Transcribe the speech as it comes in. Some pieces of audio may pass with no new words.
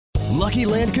Lucky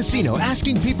Land Casino,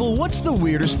 asking people, what's the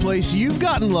weirdest place you've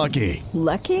gotten lucky?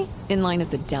 Lucky? In line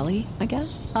at the deli, I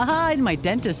guess? Aha, in my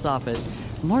dentist's office.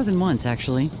 More than once,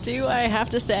 actually. Do I have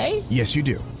to say? Yes, you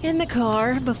do. In the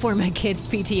car before my kids'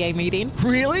 PTA meeting.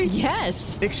 Really?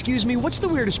 Yes. Excuse me, what's the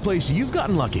weirdest place you've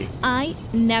gotten lucky? I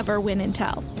never win and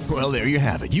tell. Well, there you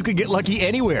have it. You can get lucky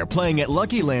anywhere, playing at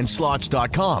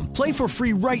LuckyLandSlots.com. Play for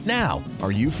free right now.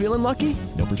 Are you feeling lucky?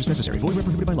 No purchase necessary. Void where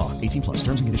prohibited by law. 18 plus.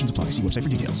 Terms and conditions apply. See website for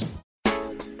details.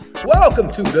 Welcome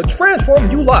to the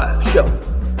Transform You Live show.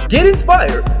 Get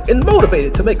inspired and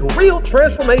motivated to make a real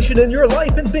transformation in your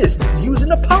life and business using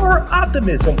the power of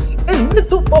optimism and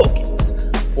mental focus.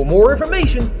 For more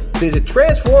information, visit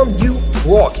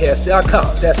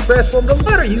TransformUBroadcast.com. That's transform the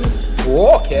letter U,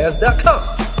 broadcast.com.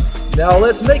 Now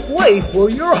let's make way for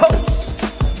your host,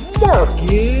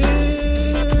 Marcus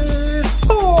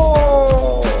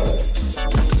Paul.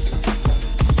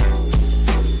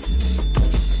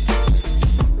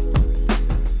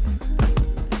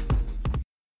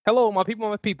 Hello, my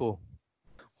people.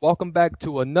 Welcome back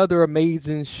to another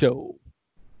amazing show.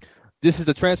 This is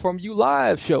the Transform You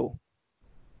Live show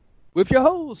with your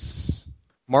host,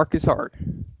 Marcus Hart.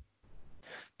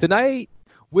 Tonight,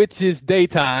 which is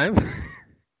daytime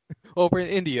over in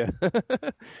India,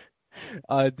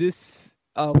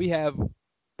 we have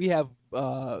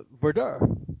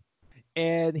Vedarth,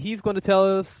 and he's going to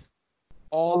tell us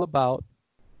all about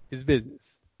his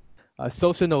business,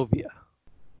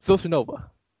 Socinova.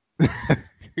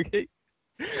 Okay.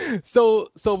 So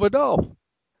Vedarth,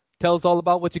 tell us all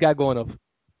about what you got going on.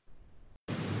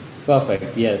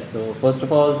 Perfect. Yes. So first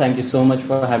of all, thank you so much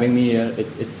for having me here.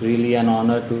 It's really an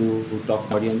honor to talk to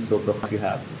the audience so profound you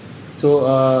have. So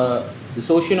the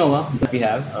Socinova that we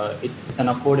have, it's an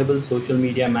affordable social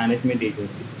media management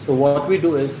agency. So what we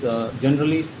do is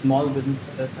generally small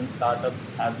businesses and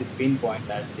startups have this pain point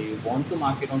that they want to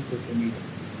market on social media,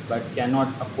 but cannot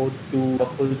afford to a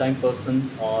full-time person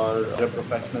or a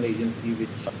professional agency which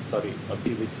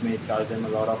may charge them a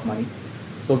lot of money.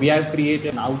 So we have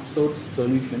created an outsourced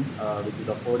solution which is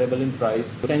affordable in price.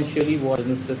 Essentially what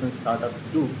businesses and startups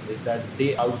do is that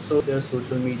they outsource their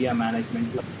social media management,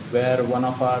 where one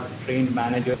of our trained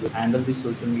managers will handle the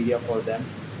social media for them,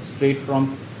 straight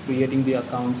from creating the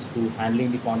accounts to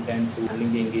handling the content to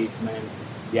handling the engagement,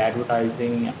 the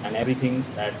advertising and everything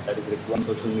that is required on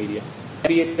social media.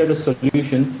 Created a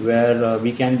solution where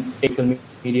we can take social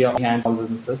media in hand of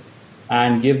businesses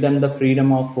and give them the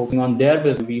freedom of focusing on their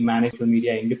business. We manage social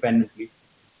media independently.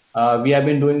 We have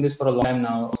been doing this for a long time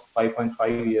now,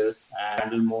 5.5 years, and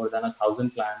handle more than 1,000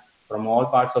 clients from all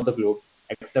parts of the globe,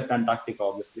 except Antarctica,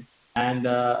 obviously. And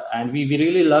we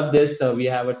really love this. We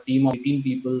have a team of 18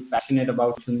 people passionate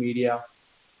about social media,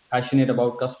 passionate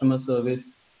about customer service.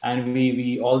 And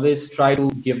we always try to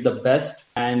give the best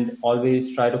and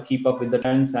always try to keep up with the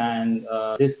trends. And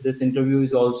this interview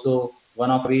is also one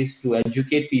of ways to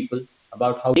educate people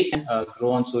about how they can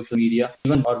grow on social media,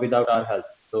 even or without our help.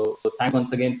 So thanks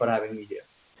once again for having me here.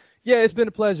 Yeah, it's been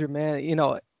a pleasure, man. You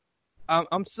know,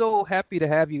 I'm so happy to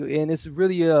have you, and it's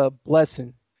really a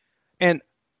blessing. And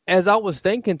as I was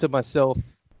thinking to myself,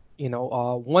 you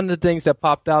know, one of the things that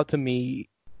popped out to me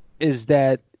is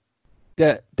that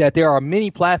there are many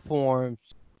platforms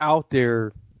out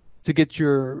there to get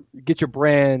your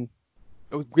brand,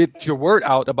 get your word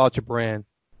out about your brand,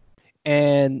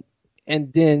 and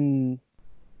then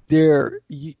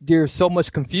there's so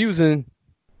much confusion,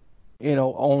 you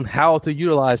know, on how to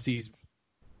utilize these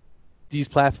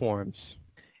platforms.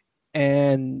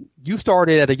 And you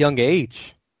started at a young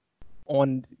age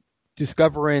on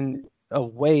discovering a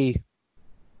way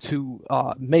to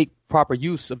make proper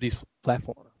use of these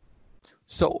platforms.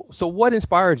 So what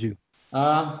inspired you?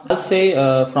 I'll say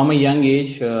from a young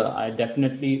age, I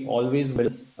definitely always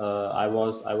was. I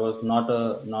was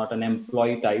not an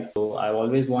employee type, so I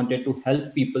always wanted to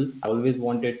help people. I always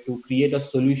wanted to create a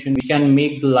solution which can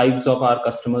make the lives of our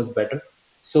customers better.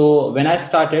 So when I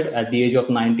started at the age of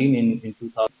 19 in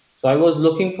 2000, so I was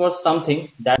looking for something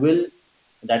that will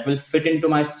fit into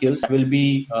my skills. That will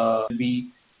be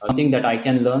something that I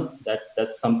can learn.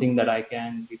 That's something that I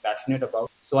can be passionate about.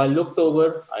 So I looked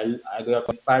over, I got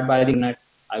inspired by the internet.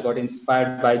 I got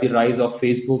inspired by the rise of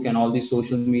Facebook and all the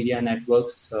social media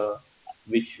networks,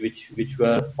 which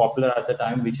were popular at the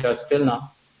time, which are still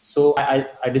now. So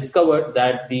I discovered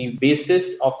that the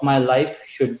basis of my life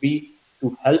should be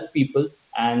to help people.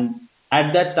 And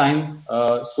at that time,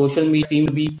 social media seemed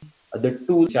to be the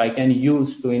tool which I can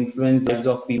use to influence the lives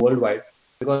of people worldwide.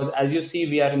 Because as you see,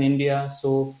 we are in India,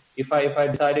 so if I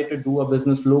decided to do a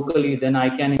business locally, then I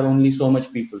can have only so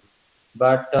much people.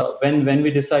 But when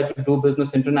we decide to do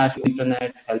business internationally,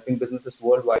 internet, helping businesses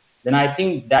worldwide, then I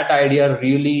think that idea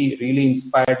really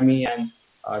inspired me and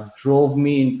drove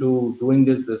me into doing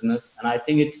this business. And I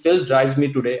think it still drives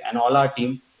me today and all our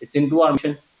team. It's into our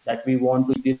mission that we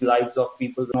want to see the lives of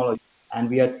people with knowledge. And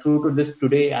we are true to this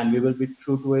today, and we will be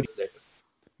true to it later.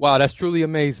 Wow, that's truly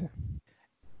amazing.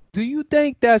 Do you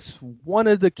think that's one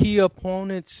of the key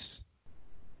opponents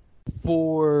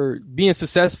for being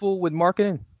successful with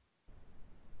marketing?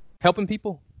 Helping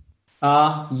people?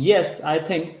 Yes, I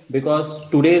think because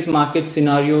today's market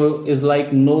scenario is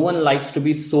like no one likes to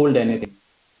be sold anything.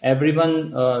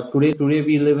 Everyone today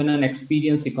we live in an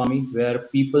experience economy where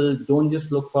people don't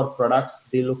just look for products,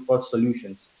 they look for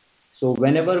solutions. So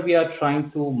whenever we are trying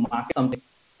to market something,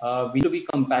 we need to be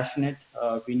compassionate.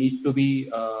 We need to be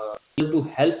able to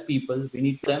help people. We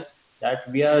need them that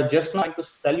we are just not trying to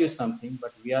sell you something,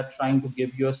 but we are trying to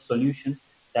give you a solution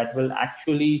that will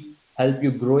actually help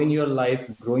you grow in your life,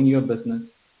 grow in your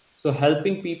business. So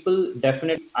helping people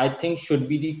definitely, I think, should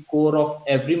be the core of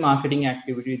every marketing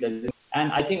activity.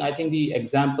 And I think the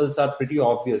examples are pretty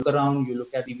obvious. Look around, you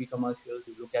look at TV commercials,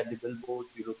 you look at the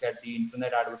billboards, you look at the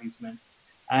internet advertisements,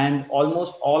 and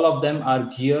almost all of them are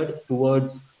geared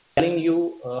towards telling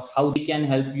you how they can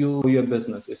help you grow your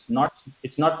business. It's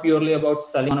not purely about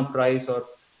selling on a price or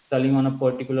selling on a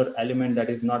particular element that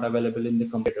is not available in the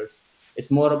competitors. It's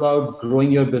more about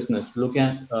growing your business. Look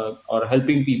at or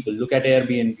helping people. Look at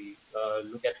Airbnb.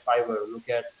 Look at Fiverr. Look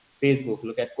at Facebook.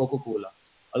 Look at Coca-Cola.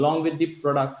 Along with the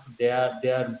product, they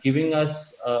are giving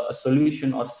us a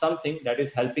solution or something that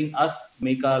is helping us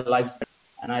make our lives better.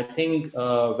 And I think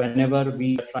whenever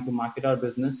we are trying to market our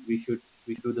business, we should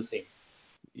do the same.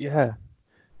 Yeah.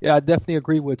 Yeah, I definitely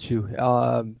agree with you.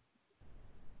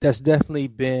 That's definitely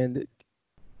been,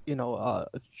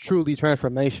 truly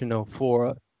transformational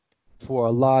for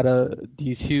a lot of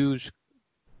these huge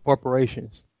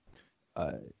corporations.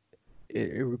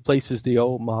 It replaces the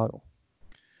old model.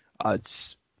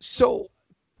 So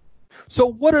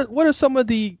what are some of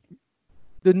the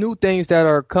new things that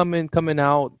are coming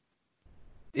out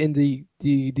in the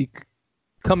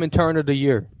coming turn of the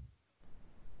year,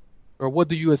 or what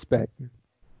do you expect?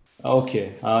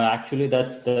 Okay, actually,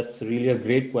 that's really a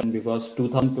great question because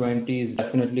 2020 is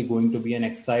definitely going to be an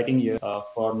exciting year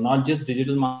for not just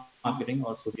digital marketing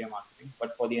or social marketing,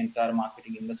 but for the entire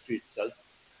marketing industry itself.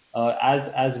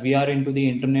 As we are into the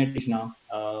internet age now,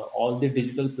 all the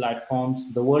digital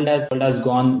platforms, the world has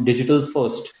gone digital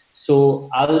first. So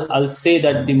I'll say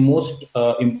that the most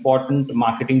important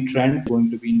marketing trend going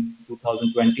to be in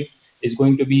 2020 is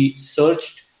going to be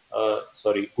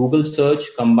Google search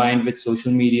combined with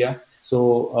social media.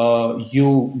 So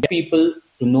you get people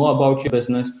to know about your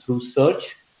business through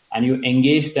search, and you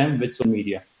engage them with social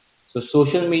media. So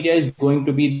social media is going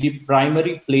to be the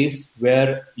primary place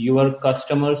where your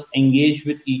customers engage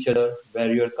with each other,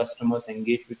 where your customers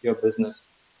engage with your business.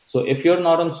 So if you're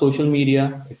not on social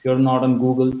media, if you're not on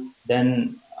Google,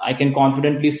 then I can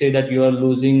confidently say that you are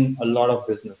losing a lot of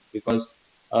business because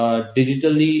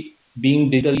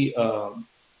being digitally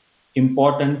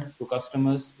important to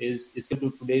customers is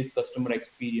to today's customer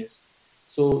experience.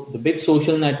 So the big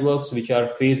social networks, which are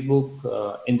Facebook,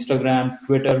 Instagram,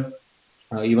 Twitter,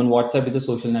 even WhatsApp is a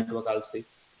social network, I'll say.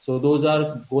 So those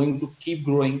are going to keep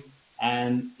growing,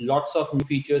 and lots of new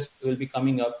features will be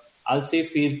coming up. I'll say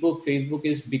Facebook. Facebook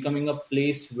is becoming a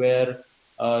place where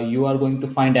you are going to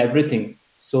find everything.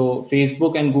 So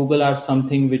Facebook and Google are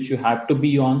something which you have to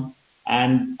be on.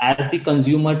 And as the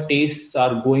consumer tastes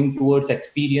are going towards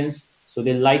experience, so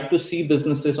they like to see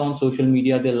businesses on social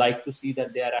media. They like to see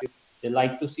that they are active. They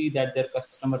like to see that their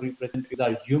customer representatives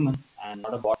are human and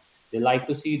not a bot. They like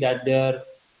to see that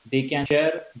they can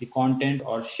share the content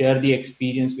or share the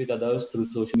experience with others through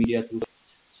social media.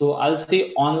 So I'll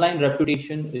say online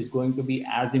reputation is going to be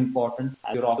as important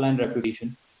as your offline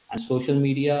reputation, and social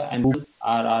media and Google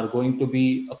are going to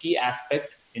be a key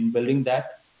aspect in building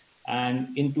that.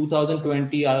 And in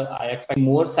 2020, I expect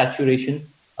more saturation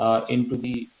into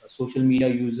the social media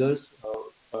users.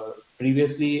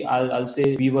 Previously, I'll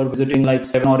say we were visiting like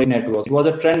 7 or 8 networks. It was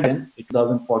a trend in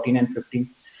 2014 and 15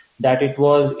 that it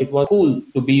was cool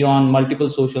to be on multiple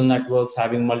social networks,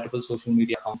 having multiple social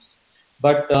media accounts.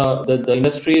 But the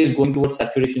industry is going towards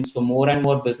saturation, so more and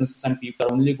more businesses and people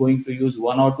are only going to use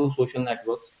 1 or 2 social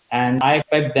networks, and I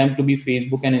expect them to be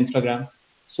Facebook and Instagram.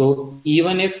 So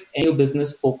even if any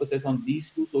business focuses on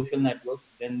these 2 social networks,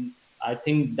 then I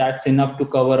think that's enough to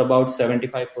cover about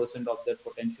 75% of their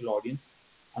potential audience.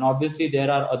 And obviously, there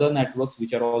are other networks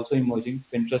which are also emerging.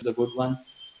 Pinterest is a good one.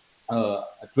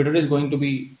 Twitter is going to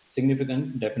be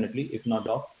significant, definitely, if not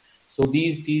top. So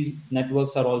these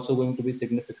networks are also going to be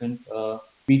significant.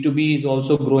 B2B is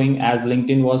also growing as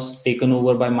LinkedIn was taken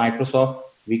over by Microsoft.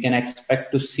 We can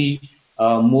expect to see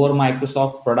more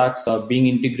Microsoft products being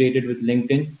integrated with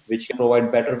LinkedIn, which can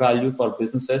provide better value for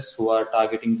businesses who are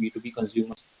targeting B2B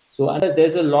consumers. So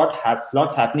there's a lots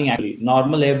happening actually.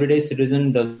 Normal everyday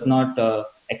citizen does not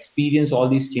experience all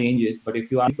these changes, but if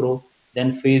you are pro,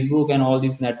 then Facebook and all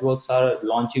these networks are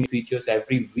launching features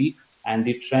every week, and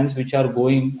the trends which are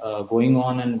going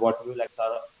on and what we like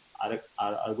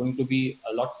are going to be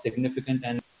a lot significant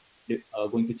and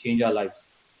going to change our lives.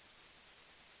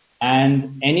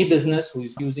 And any business who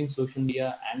is using social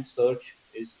media and search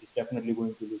is definitely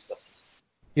going to lose customers.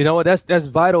 You know what? That's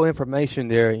vital information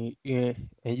there, and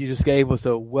you just gave us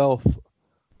a wealth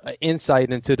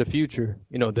insight into the future.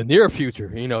 The near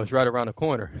future. It's right around the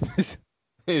corner.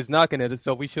 It's knocking at us,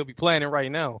 so we should be planning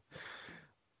right now.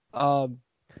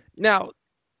 Now,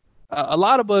 a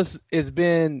lot of us has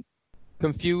been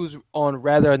confused on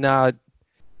whether or not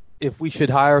if we should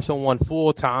hire someone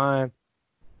full time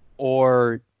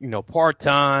or part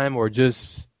time or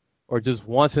just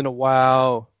once in a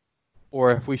while,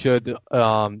 or if we should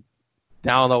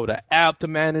download an app to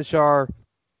manage our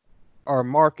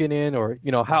marketing, or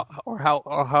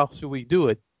how should we do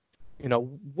it?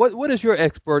 What is your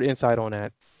expert insight on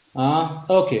that?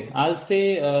 Okay, I'll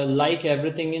say like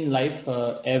everything in life,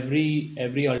 every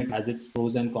alternative has its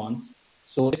pros and cons.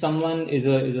 So if someone is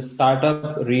a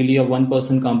startup, really a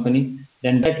one-person company,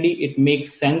 then definitely it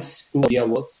makes sense to do their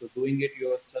work. So doing it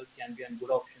yourself can be a good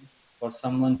option for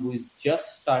someone who is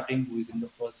just starting, who is in the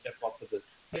first step of the business.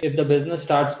 If the business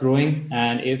starts growing,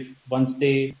 and if once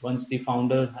the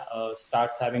founder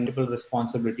starts having multiple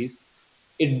responsibilities,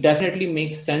 it definitely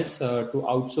makes sense to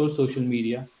outsource social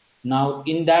media. Now,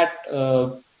 in that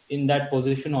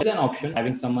position, is an option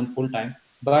having someone full time.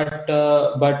 But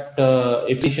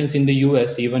efficiency in the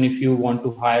US, even if you want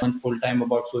to hire someone full time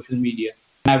about social media,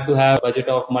 you have to have a budget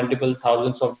of multiple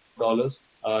thousands of dollars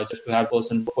just to have a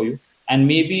person for you. And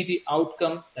maybe the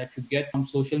outcome that you get from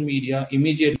social media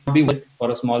immediately will be worth for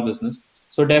a small business.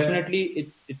 So definitely,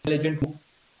 it's intelligent to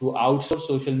outsource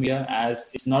social media, as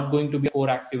it's not going to be a core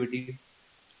activity.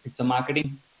 It's a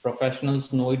marketing.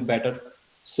 Professionals know it better.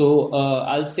 So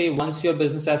I'll say once your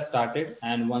business has started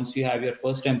and once you have your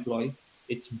first employee,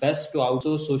 it's best to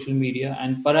outsource social media,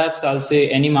 and perhaps I'll say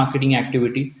any marketing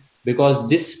activity, because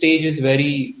this stage is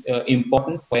very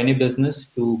important for any business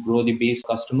to grow the base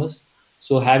customers.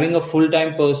 So having a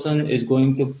full-time person is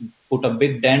going to put a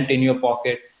big dent in your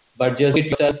pocket, but just it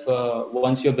yourself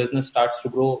once your business starts to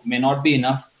grow may not be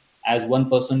enough, as one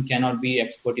person cannot be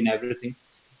expert in everything.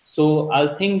 So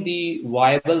I'll think the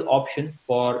viable option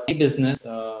for any business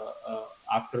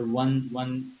after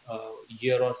one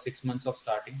year or 6 months of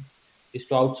starting is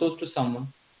to outsource to someone.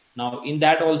 Now, in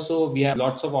that also, we have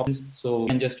lots of options. So you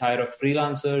can just hire a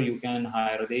freelancer, you can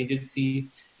hire an agency,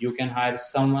 you can hire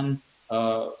someone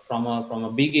from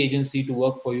a big agency to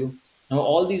work for you. Now,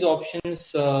 all these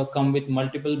options come with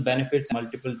multiple benefits,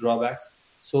 multiple drawbacks.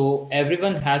 So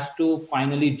everyone has to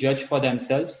finally judge for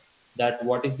themselves that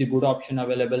what is the good option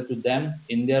available to them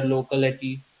in their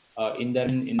locality, in their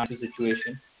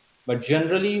situation. But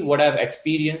generally, what I've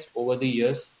experienced over the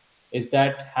years is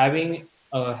that having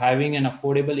an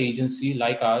affordable agency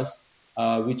like ours,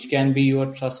 which can be your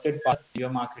trusted partner in your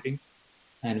marketing,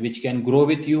 and which can grow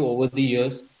with you over the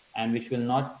years, and which will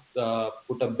not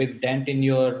put a big dent in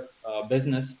your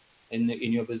business, in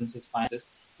your business's finances,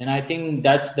 then I think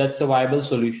that's a viable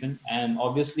solution. And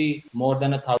obviously, more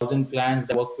than 1,000 clients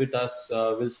that work with us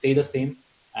will stay the same,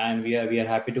 and we are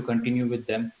happy to continue with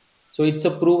them. So it's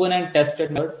a proven and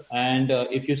tested method. And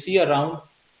if you see around,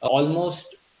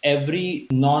 almost every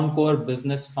non-core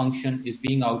business function is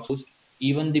being outsourced.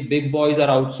 Even the big boys are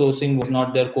outsourcing what's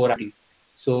not their core activity.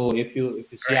 So if you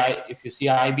see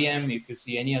IBM, if you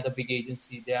see any other big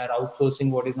agency, they are outsourcing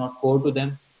what is not core to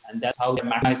them, and that's how they're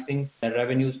maximizing their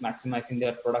revenues, maximizing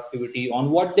their productivity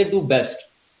on what they do best.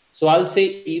 So I'll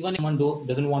say even if someone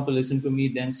doesn't want to listen to me,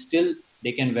 then still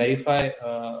they can verify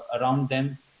around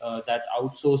them that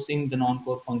outsourcing the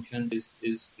non-core function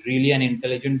is really an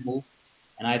intelligent move.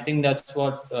 And I think that's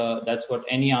what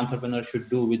any entrepreneur should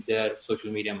do with their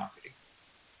social media marketing.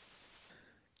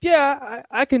 Yeah,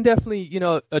 I can definitely,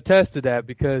 attest to that,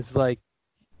 because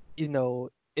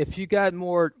if you got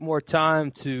more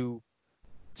time to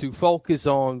focus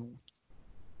on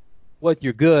what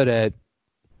you're good at,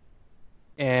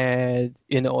 and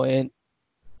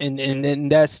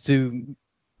and that's to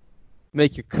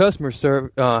make your customer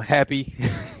happy,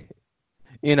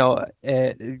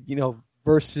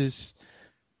 versus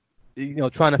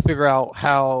trying to figure out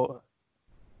how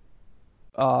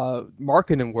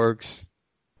marketing works,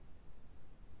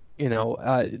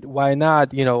 why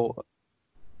not,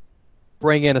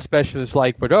 bring in a specialist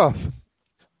like Vedarth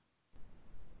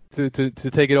to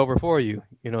take it over for you,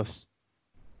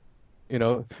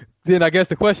 Then I guess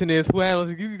the question is, who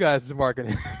handles you guys'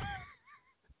 marketing?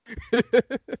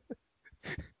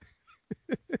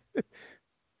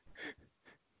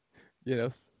 you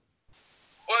know.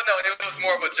 Well, no, it was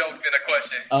more of a joke than a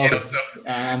question. Oh, So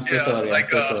I'm so sorry. like,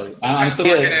 I'm so sorry. I'm so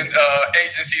marketing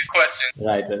agency's question.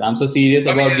 Right. I'm so serious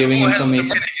about giving who handles the information.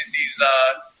 marketing agency's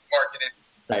marketing?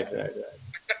 Right.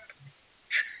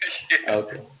 Yeah.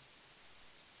 Okay.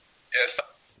 Yes.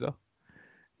 So,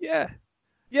 yeah.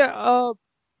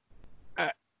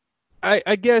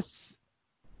 I guess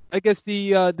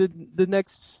the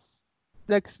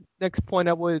next point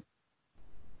I would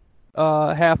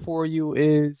have for you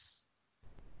is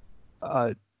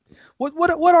what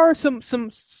are some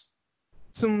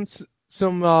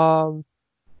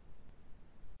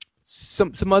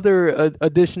other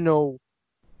additional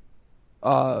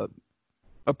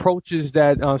approaches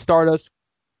that startups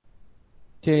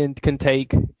can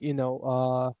take,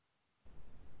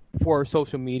 for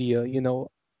social media.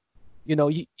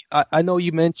 I know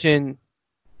you mentioned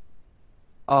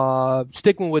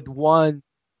sticking with one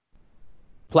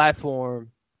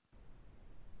platform.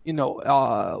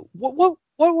 What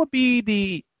would be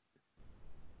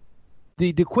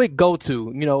the quick go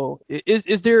to?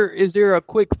 Is there a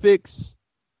quick fix?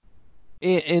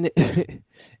 And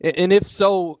and if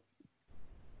so,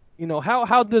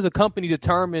 how does a company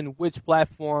determine which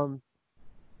platform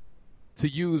to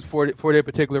use for their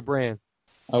particular brand?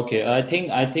 Okay, I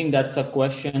think that's a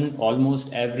question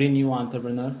almost every new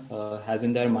entrepreneur has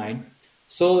in their mind.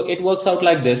 So it works out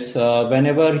like this.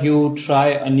 Whenever you try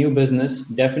a new business,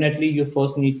 definitely you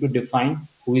first need to define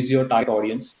who is your target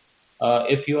audience.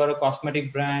 If you are a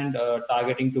cosmetic brand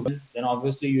targeting to women, then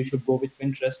obviously you should go with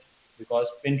Pinterest, because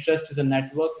Pinterest is a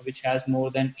network which has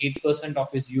more than 80% of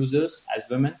its users as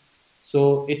women.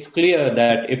 So it's clear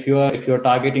that if you're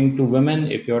targeting to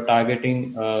women, if you're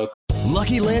targeting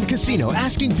Lucky Land Casino,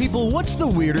 asking people, what's the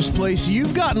weirdest place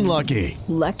you've gotten lucky?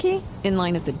 Lucky? In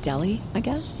line at the deli, I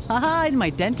guess? Aha, in my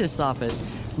dentist's office.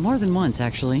 More than once,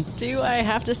 actually. Do I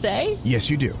have to say? Yes,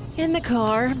 you do. In the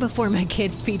car before my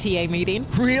kids' PTA meeting.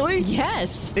 Really?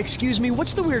 Yes. Excuse me,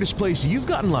 what's the weirdest place you've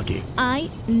gotten lucky? I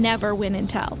never win and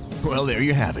tell. Well, there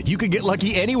you have it. You can get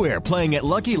lucky anywhere, playing at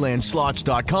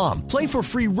LuckyLandSlots.com. Play for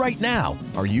free right now.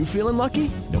 Are you feeling lucky?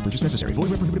 No purchase necessary. Void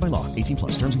where prohibited by law. 18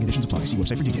 plus. Terms and conditions apply. See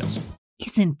website for details.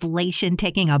 Is inflation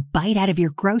taking a bite out of your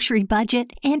grocery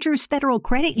budget? Andrews Federal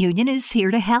Credit Union is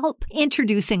here to help.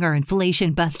 Introducing our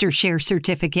Inflation Buster Share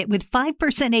Certificate with 5%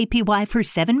 APY for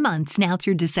 7 months now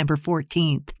through December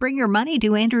 14th. Bring your money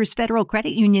to Andrews Federal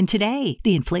Credit Union today.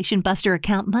 The Inflation Buster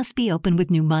account must be open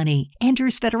with new money.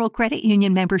 Andrews Federal Credit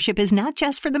Union membership is not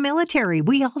just for the military.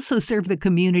 We also serve the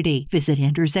community. Visit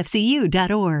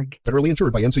andrewsfcu.org. Federally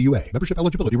insured by NCUA. Membership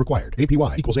eligibility required.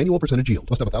 APY equals annual percentage yield.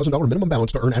 Must have $1,000 minimum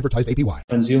balance to earn advertised APY.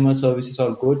 Consumer services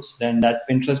or goods, then that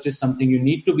Pinterest is something you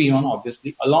need to be on,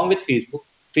 obviously, along with Facebook.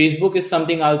 Facebook is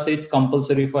something I'll say it's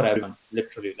compulsory for everyone,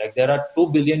 literally. Like, there are 2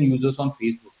 billion users on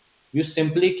Facebook. You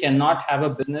simply cannot have a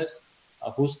business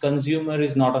whose consumer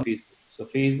is not on Facebook. So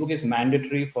Facebook is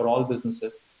mandatory for all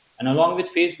businesses. And along with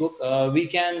Facebook, we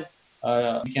can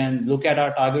look at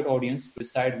our target audience to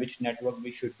decide which network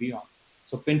we should be on.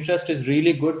 So Pinterest is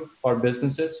really good for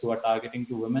businesses who are targeting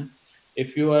to women.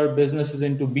 If your business is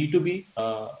into B2B,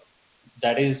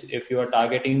 that is, if you are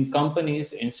targeting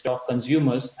companies instead of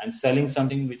consumers and selling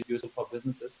something which is useful for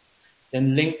businesses,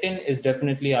 then LinkedIn is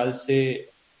definitely, I'll say,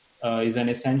 is an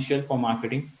essential for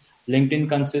marketing. LinkedIn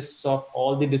consists of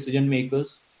all the decision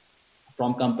makers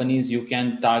from companies. You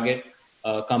can target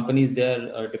companies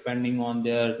there depending on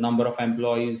their number of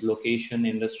employees, location,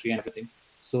 industry, and everything.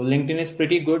 So LinkedIn is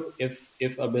pretty good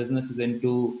if a business is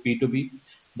into B2B.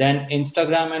 Then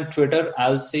Instagram and Twitter,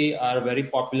 I'll say, are very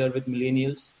popular with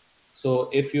millennials. So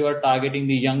if you are targeting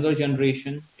the younger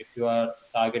generation, if you are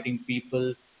targeting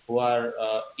people who are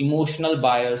emotional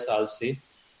buyers, I'll say.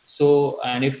 So,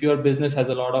 and if your business has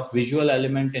a lot of visual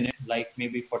element in it, like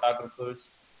maybe photographers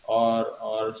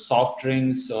or soft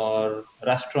drinks or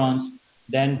restaurants,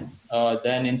 then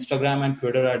Instagram and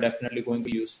Twitter are definitely going to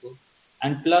be useful.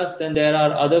 And plus, then there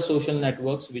are other social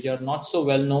networks which are not so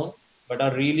well known, but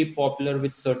are really popular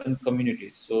with certain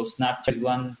communities. So Snapchat is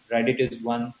one, Reddit is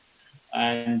one,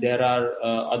 and there are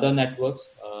other networks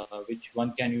which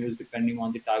one can use depending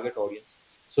on the target audience.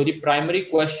 So the primary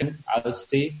question, I will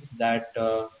say, that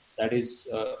is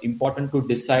important to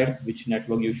decide which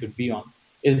network you should be on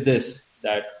is this,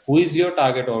 that who is your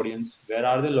target audience, where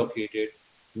are they located,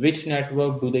 which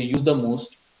network do they use the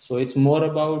most. So it's more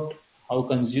about how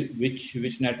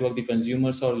which network the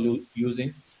consumers are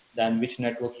using than which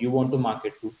network you want to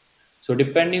market to. So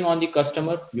depending on the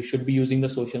customer, you should be using the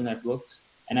social networks.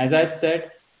 And as I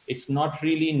said, it's not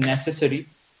really necessary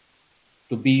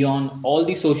to be on all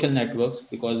the social networks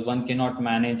because one cannot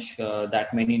manage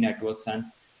that many networks, and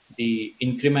the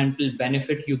incremental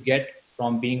benefit you get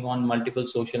from being on multiple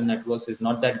social networks is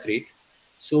not that great.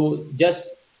 So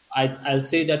I'll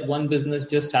say that one business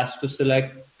just has to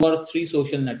select 2 or 3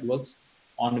 social networks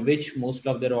on which most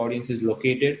of their audience is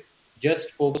located.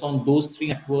 Just focus on those 3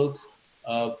 networks,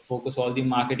 focus all the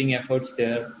marketing efforts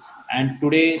there. And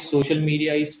today, social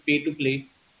media is pay to play.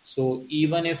 So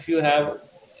even if you have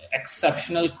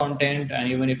exceptional content and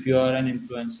even if you are an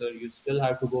influencer, you still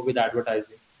have to go with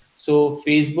advertising. So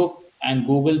Facebook and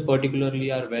Google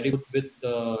particularly are very good with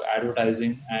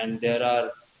advertising, and there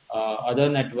are other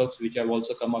networks which have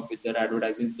also come up with their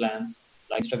advertising plans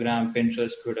like Instagram,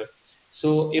 Pinterest, Twitter.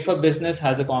 So if a business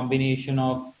has a combination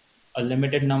of a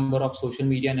limited number of social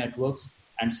media networks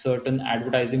and certain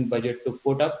advertising budget to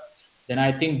put up, then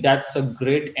I think that's a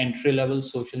great entry level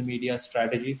social media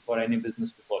strategy for any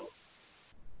business to follow.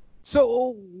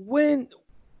 So when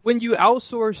you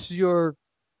outsource your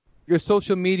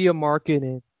social media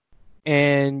marketing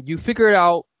and you figure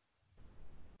out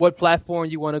what platform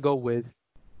you want to go with,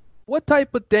 what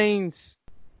type of things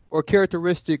or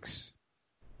characteristics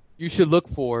you should look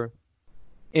for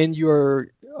in your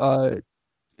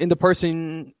in the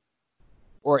person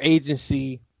or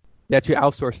agency that you're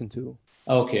outsourcing to?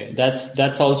 Okay,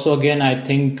 that's also again I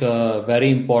think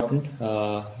very important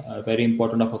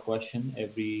of a question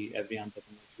every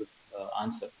entrepreneur should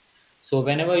answer. So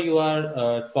whenever you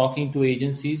are talking to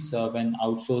agencies when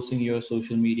outsourcing your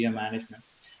social media management,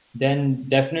 then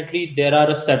definitely there are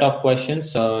a set of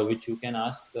questions which you can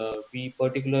ask. We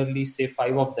particularly say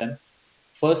 5 of them.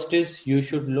 First is you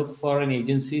should look for an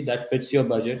agency that fits your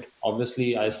budget.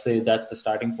 Obviously, I say that's the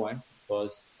starting point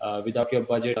because without your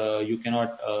budget, you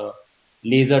cannot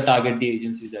laser target the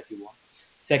agencies that you want.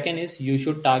 Second is you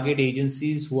should target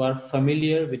agencies who are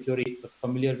familiar with your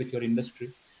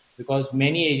industry, because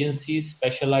many agencies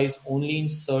specialize only in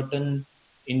certain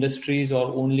industries or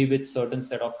only with certain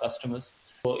set of customers.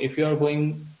 So if you are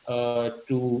going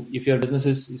if your business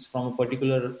is from a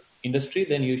particular industry,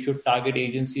 then you should target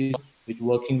agencies which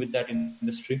working with that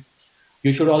industry.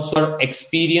 You should also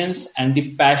experience and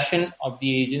the passion of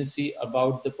the agency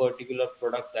about the particular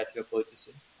product that you're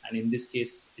purchasing. And in this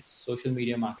case, it's social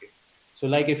media marketing. So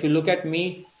like if you look at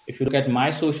me, if you look at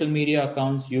my social media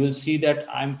accounts, you will see that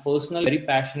I'm personally very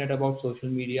passionate about social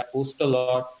media. I post a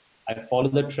lot. I follow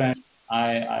the trends.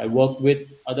 I work with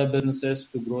other businesses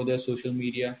to grow their social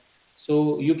media.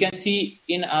 So you can see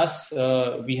in us,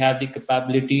 we have the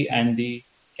capability and the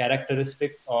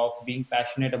characteristic of being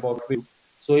passionate about what we do.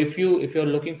 So if you're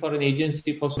looking for an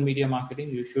agency for social media marketing,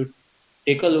 you should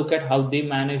take a look at how they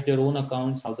manage their own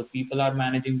accounts, how the people are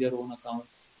managing their own accounts,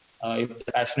 if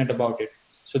they're passionate about it.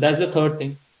 So that's the third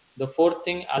thing. The fourth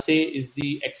thing I'll say is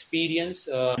the experience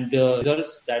and the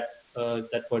results that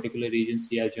that particular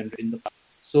agency has generated in the past.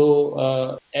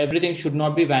 So everything should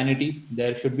not be vanity.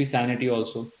 There should be sanity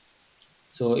also.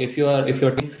 So if you're a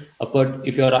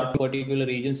particular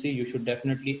agency, you should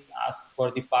definitely ask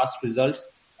for the past results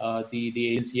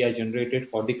the agency has generated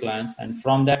for the clients, and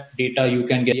from that data you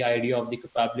can get the idea of the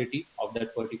capability of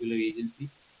that particular agency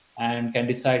and can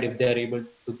decide if they're able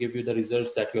to give you the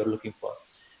results that you're looking for.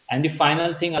 And the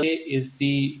final thing I'll say is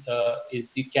the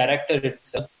character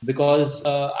itself, because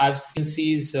I've seen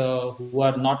agencies who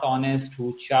are not honest,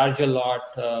 who charge a lot,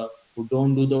 who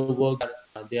don't do the work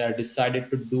they are decided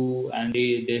to do, and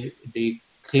they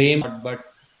claim, but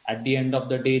at the end of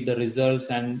the day, the results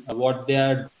and what they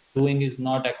are doing is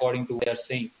not according to what they are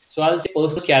saying. So I'll say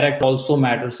personal character also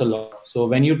matters a lot. So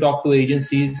when you talk to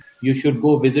agencies, you should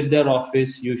go visit their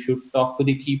office. You should talk to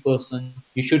the key person.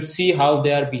 You should see how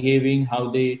they are behaving, how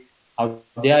they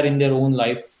are in their own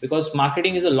life, because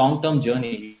marketing is a long-term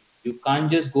journey. You can't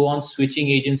just go on switching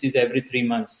agencies every 3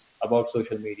 months about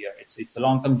social media. It's a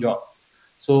long-term job.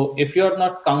 So if you're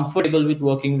not comfortable with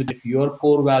working with, if your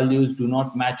core values do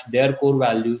not match their core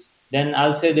values, then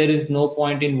I'll say there is no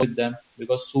point in with them,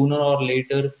 because sooner or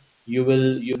later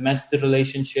you mess the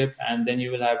relationship and then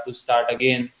you will have to start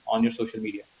again on your social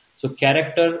media. So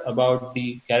about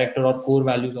the character or core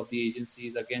values of the agency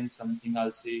is again something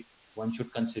I'll say one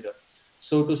should consider.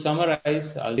 So to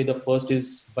summarize, I'll say the first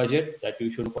is budget that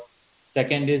you should look for.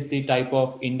 Second is the type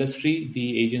of industry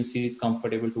the agency is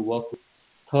comfortable to work with.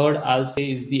 Third, I'll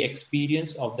say, is the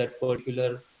experience of that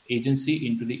particular agency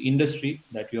into the industry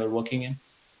that you are working in.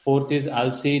 Fourth is,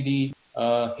 I'll say, the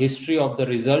history of the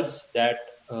results that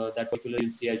particular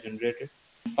agency has generated.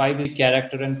 5 is the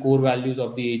character and core values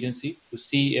of the agency to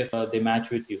see if they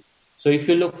match with you. So if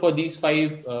you look for these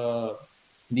five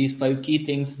key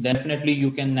things, then definitely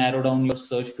you can narrow down your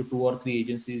search to 2 or 3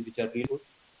 agencies which are really good,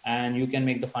 and you can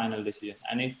make the final decision.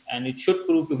 And it should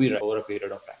prove to be right over a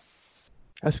period of time.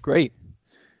 That's great.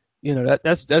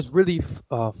 That's really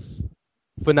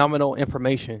phenomenal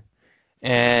information.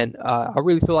 And I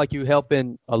really feel like you're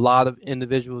helping a lot of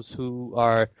individuals who's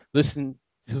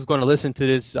going to listen to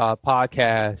this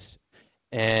podcast,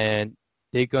 and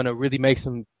they're going to really make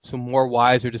some more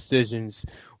wiser decisions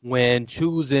when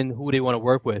choosing who they want to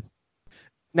work with.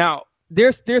 Now,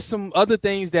 there's some other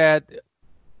things that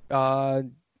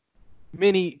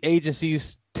many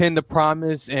agencies tend to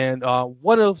promise, and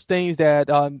one of those things that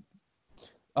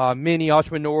many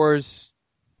entrepreneurs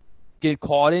get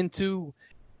caught into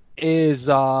is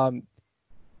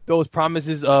those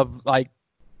promises of like,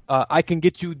 I can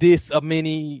get you this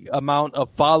many amount of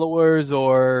followers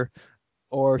or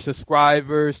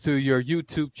subscribers to your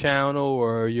YouTube channel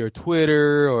or your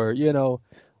Twitter, or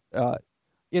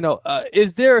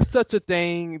is there such a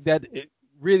thing that it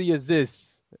really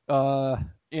exists?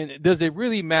 And does it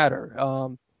really matter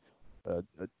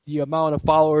the amount of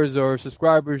followers or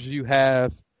subscribers you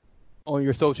have on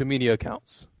your social media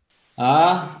accounts?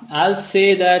 I'll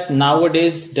say that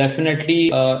nowadays,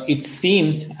 definitely, it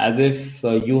seems as if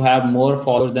you have more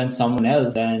followers than someone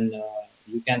else, and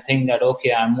you can think that,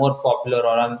 okay, I'm more popular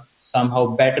or I'm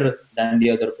somehow better than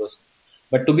the other person.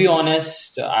 But to be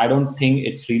honest, I don't think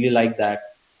it's really like that.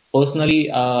 Personally,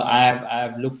 I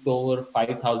have looked over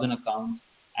 5,000 accounts,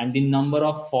 and the number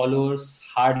of followers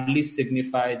hardly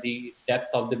signify the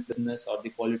depth of the business or the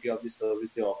quality of the service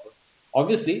they offer.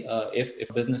 Obviously, if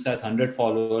a business has 100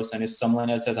 followers and if someone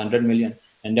else has 100 million,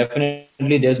 then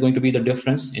definitely there's going to be the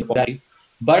difference in quality.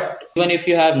 But even if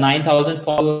you have 9,000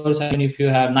 followers and if you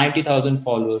have 90,000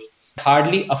 followers, it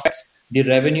hardly affects the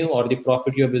revenue or the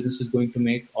profit your business is going to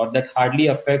make, or that hardly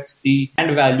affects the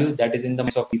brand value that is in the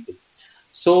minds of people.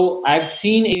 So I've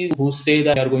seen agencies who say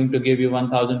that we are going to give you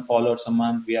 1,000 followers a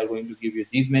month, we are going to give you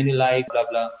these many likes, blah,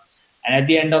 blah. And at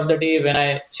the end of the day, when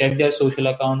I check their social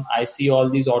account, I see all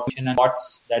these automation and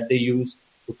bots that they use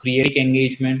to create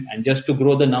engagement and just to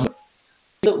grow the number.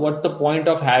 So what's the point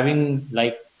of having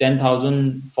like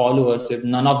 10,000 followers if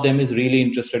none of them is really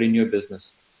interested in your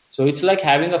business? So it's like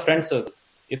having a friend circle.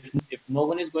 If no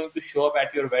one is going to show up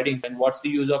at your wedding, then what's the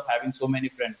use of having so many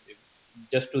friends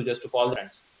just to call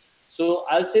friends? So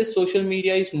I'll say social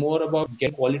media is more about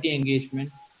getting quality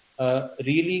engagement,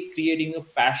 really creating a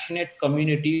passionate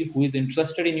community who is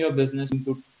interested in your business,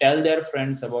 to tell their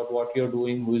friends about what you're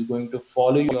doing, who is going to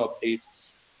follow your updates.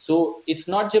 So it's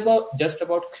not just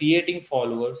about creating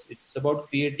followers, it's about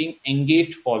creating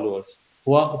engaged followers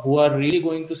who are really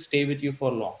going to stay with you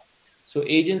for long. So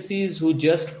agencies who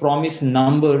just promise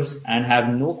numbers and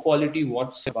have no quality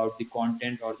whatsoever about the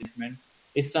content or the management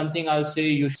is something I'll say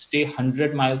you should stay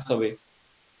 100 miles away.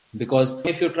 Because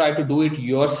if you try to do it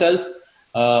yourself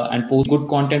and post good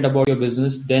content about your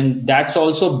business, then that's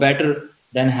also better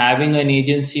than having an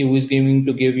agency who is going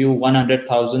to give you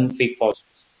 100,000 fake followers.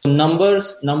 So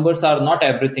numbers are not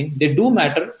everything. They do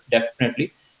matter,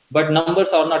 definitely, but numbers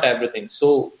are not everything.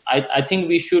 So I think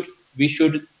we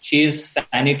should chase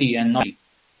sanity and not.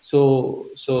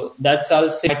 So that's I'll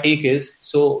say my take is.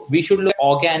 So we should look at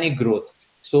organic growth.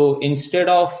 So instead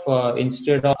of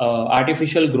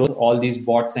artificial growth, all these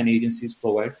bots and agencies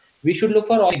provide, we should look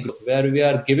for organic growth where we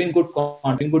are giving good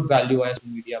content, good value as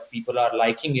media. People are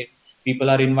liking it. People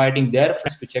are inviting their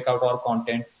friends to check out our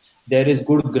content. There is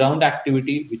good ground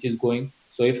activity which is going.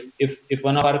 So if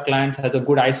one of our clients has a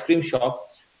good ice cream shop,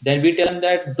 then we tell them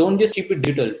that don't just keep it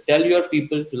digital. Tell your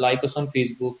people to like us on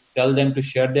Facebook. Tell them to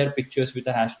share their pictures with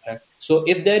a hashtag. So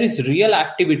if there is real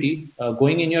activity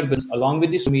going in your business along with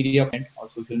this media content or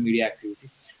social media activity,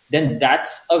 then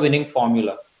that's a winning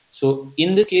formula. So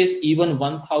in this case, even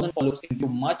 1,000 followers can do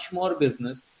much more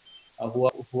business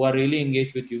who are really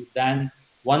engaged with you than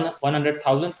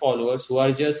 100,000 followers who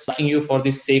are just liking you for the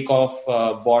sake of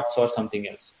bots or something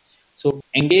else. So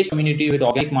engaged community with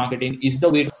organic marketing is the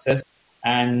way to success,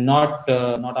 and not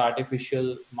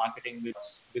artificial marketing,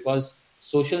 because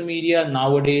social media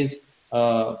nowadays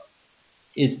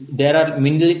there are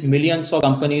millions of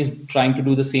companies trying to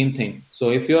do the same thing.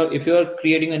 So if you're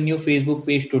creating a new Facebook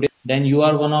page today, then you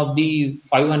are one of the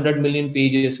 500 million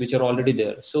pages which are already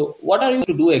there. So what are you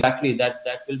to do exactly that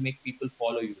will make people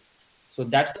follow you? So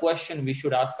that's the question we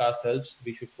should ask ourselves.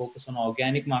 We should focus on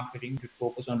organic marketing. We should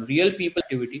focus on real people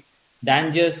activity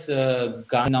than just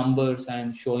numbers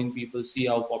and showing people, see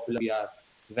how popular we are.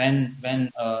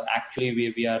 when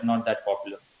actually we are not that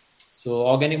popular. So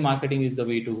organic marketing is the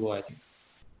way to go, I think.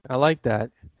 I like that.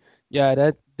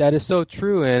 Yeah, that is so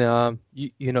true, and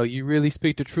you really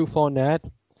speak the truth on that,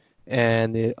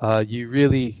 and you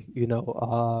really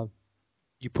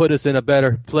you put us in a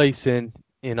better place, and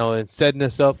and setting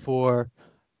us up for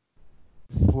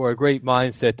a great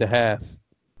mindset to have.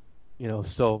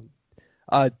 So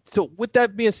with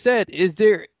that being said, is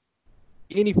there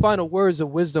any final words of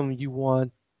wisdom you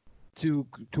want to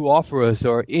offer us,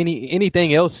 or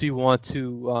anything else you want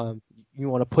to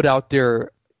put out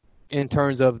there in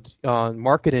terms of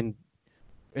marketing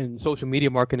and social media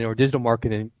marketing or digital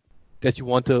marketing that you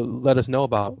want to let us know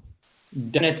about?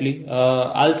 Definitely.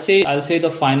 I'll say the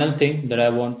final thing that I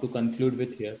want to conclude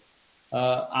with here.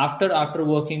 After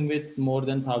working with more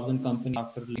than 1,000 companies,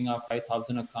 after looking at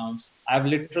 5,000 accounts, I've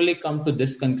literally come to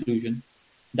this conclusion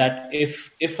that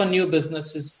if a new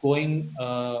business is going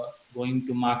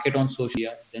to market on social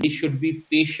media, then they should be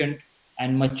patient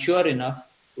and mature enough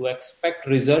to expect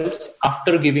results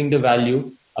after giving the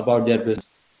value about their business.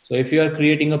 So if you are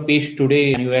creating a page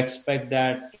today and you expect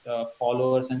that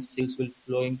followers and sales will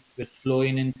flow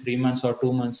in 3 months or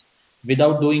 2 months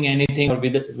without doing anything, or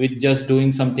with just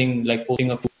doing something like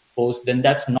posting a post, then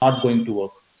that's not going to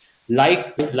work.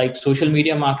 Like social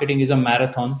media marketing is a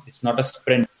marathon, it's not a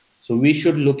sprint. So we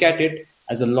should look at it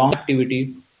as a long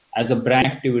activity, as a brand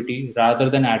activity rather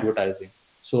than advertising.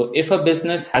 So if a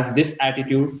business has this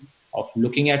attitude of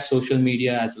looking at social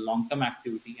media as a long-term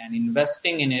activity and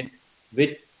investing in it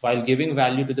while giving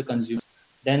value to the consumer,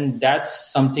 then that's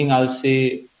something I'll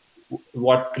say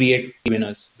what create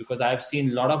winners. Because I've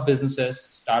seen a lot of businesses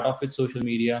start off with social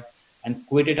media and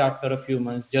quit it after a few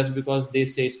months just because they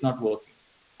say it's not working.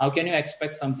 How can you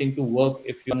expect something to work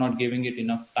if you're not giving it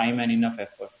enough time and enough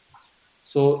effort?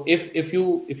 So if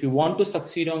you want to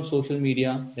succeed on social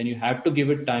media, then you have to give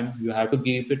it time, you have to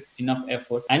give it enough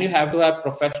effort, and you have to have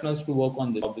professionals to work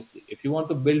on this. Obviously, if you want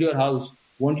to build your house,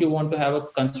 won't you want to have a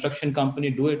construction company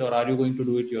do it, or are you going to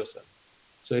do it yourself?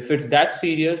 So if it's that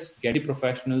serious, get the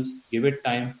professionals, give it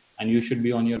time, and you should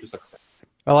be on your success.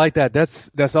 I like that.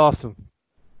 That's awesome.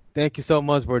 Thank you so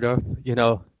much, Vedarth.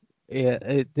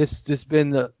 This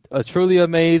been a truly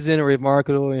amazing,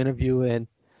 remarkable interview,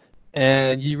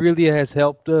 and you really has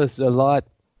helped us a lot,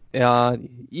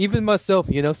 even myself.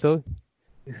 So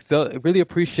really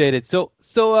appreciate it. So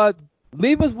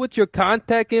leave us with your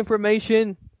contact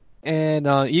information and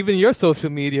even your social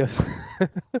media,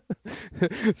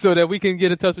 so that we can get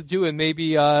in touch with you and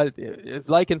maybe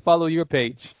like and follow your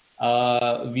page.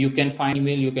 You can find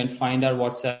email, you can find our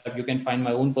WhatsApp, you can find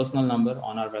my own personal number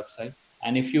on our website.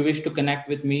 And if you wish to connect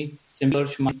with me, simply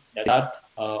search my Vedarth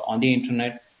on the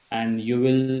internet, and you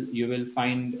will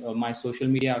find my social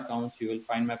media accounts. You will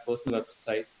find my personal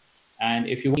website. And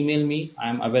if you email me,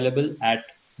 I'm available at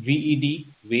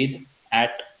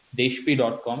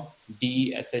vedved@deshpe.com,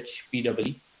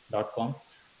 deshpwe.com.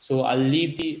 So I'll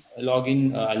leave the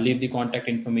login, I'll leave the contact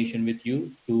information with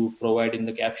you to provide in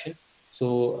the caption.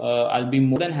 So I'll be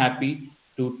more than happy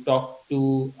to talk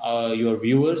to your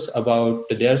viewers about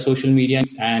their social media.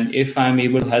 And if I'm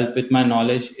able to help with my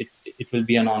knowledge, it will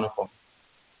be an honor for me.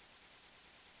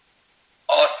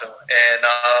 Awesome. And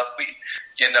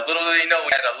little did you know,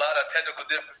 we had a lot of technical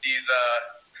difficulties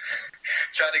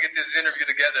trying to get this interview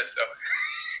together. So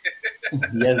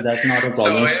yes, that's not a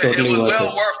problem. So it's totally it was worth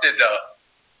well worth it, though.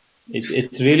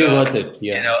 It's really worth it.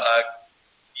 Yeah.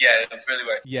 Yeah, it was really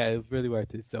worth it. Yeah, it was really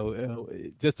worth it. So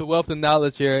just a wealth of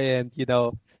knowledge here, and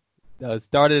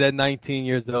started at 19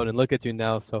 years old, and look at you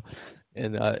now. So.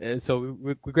 And so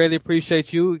we greatly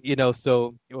appreciate you.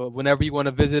 So whenever you want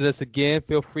to visit us again,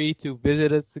 feel free to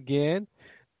visit us again.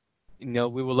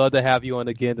 We would love to have you on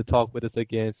again to talk with us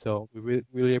again. So we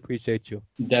really appreciate you.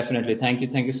 Definitely. Thank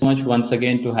you so much once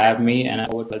again to have me, and I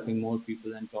look forward to helping more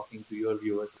people and talking to your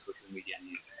viewers on social media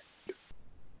needs.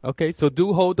 Okay, so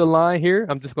do hold the line here.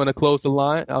 I'm just going to close the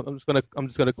line. I'm just going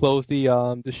to close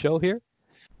the show here.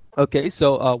 Okay,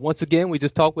 so once again, we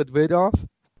just talked with Vedarth.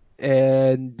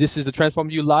 And this is the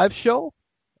Transform You Live show.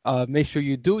 Make sure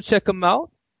you do check them out.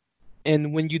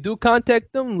 And when you do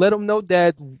contact them, let them know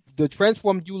that the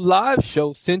Transform You Live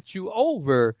show sent you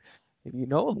over.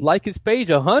 Like his page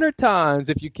 100 times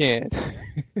if you can.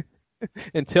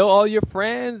 And tell all your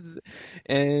friends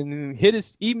and hit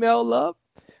his email up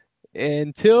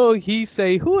until he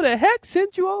say, who the heck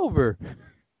sent you over?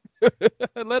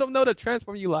 Let them know the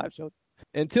Transform You Live show.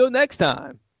 Until next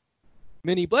time.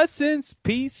 Many blessings,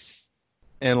 peace,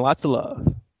 and lots of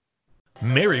love.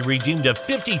 Mary redeemed a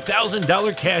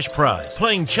 $50,000 cash prize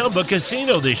playing Chumba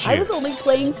Casino this year. I was only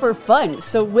playing for fun,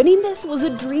 so winning this was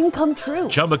a dream come true.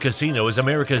 Chumba Casino is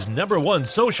America's #1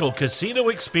 social casino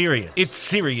experience. It's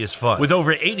serious fun. With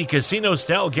over 80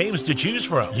 casino-style games to choose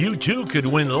from, you too could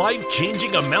win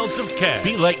life-changing amounts of cash.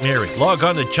 Be like Mary. Log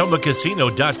on to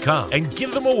ChumbaCasino.com and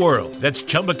give them a whirl. That's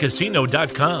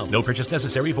ChumbaCasino.com. No purchase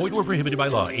necessary. Void where prohibited by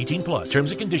law. 18+. Terms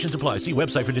and conditions apply. See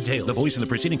website for details. The voice in the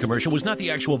preceding commercial was not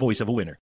the actual voice of a winner.